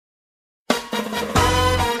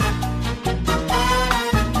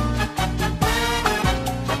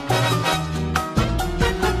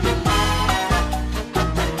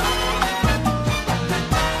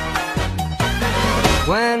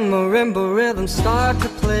rhythm start to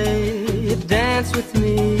play, dance with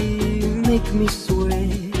me, make me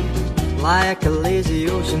sway. Like a lazy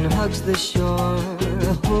ocean hugs the shore,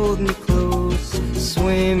 hold me close,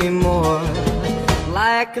 sway me more.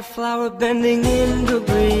 Like a flower bending in the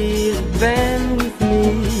breeze, bend with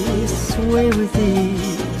me, sway with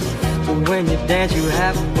ease. But when you dance you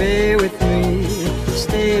have a way with me,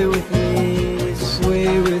 stay with me,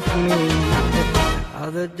 sway with me.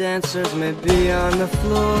 Other dancers may be on the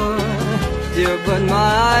floor, dear, but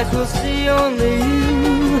my eyes will see only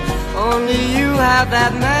you. Only you have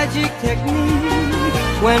that magic technique.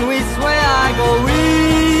 When we sway I go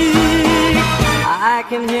weak. I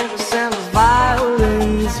can hear the sound of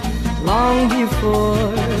violins long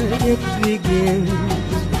before it begins.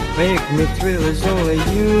 Make me thrill as only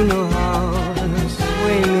you know how.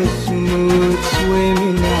 Sway me smooth, sway me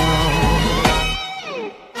now.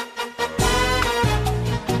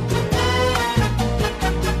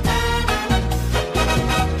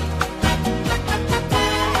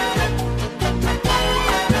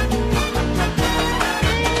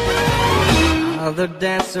 Other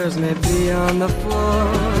dancers may be on the floor,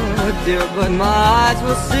 dear, but my eyes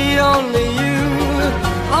will see only you.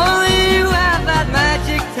 Only you have that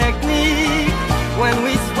magic technique. When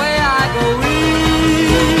we sway I go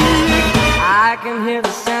weak. I can hear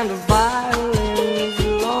the sound of violins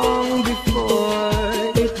long before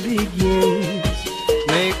it begins.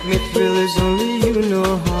 Make me thrill as only you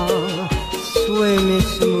know how. Sway me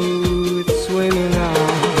smooth, sway me now.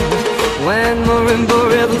 When marimba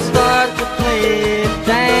rhythms start to play,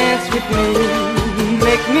 dance with me,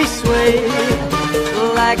 make me sway.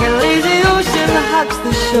 Like a lazy ocean hugs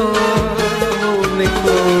the shore, hold me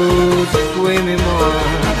close, sway me more.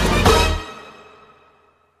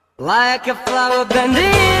 Like a flower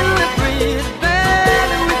bending in the breeze,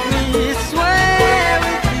 bend with me, sway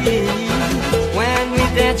with me. When we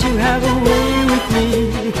dance you have a way with me,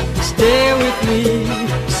 stay with me,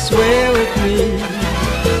 sway with me.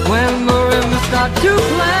 When marimbas start to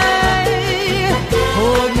play,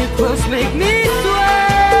 hold me close, make me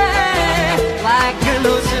sway. Like an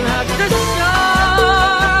ocean hugs the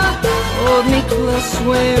shore, hold me close,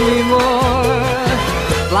 sway me more.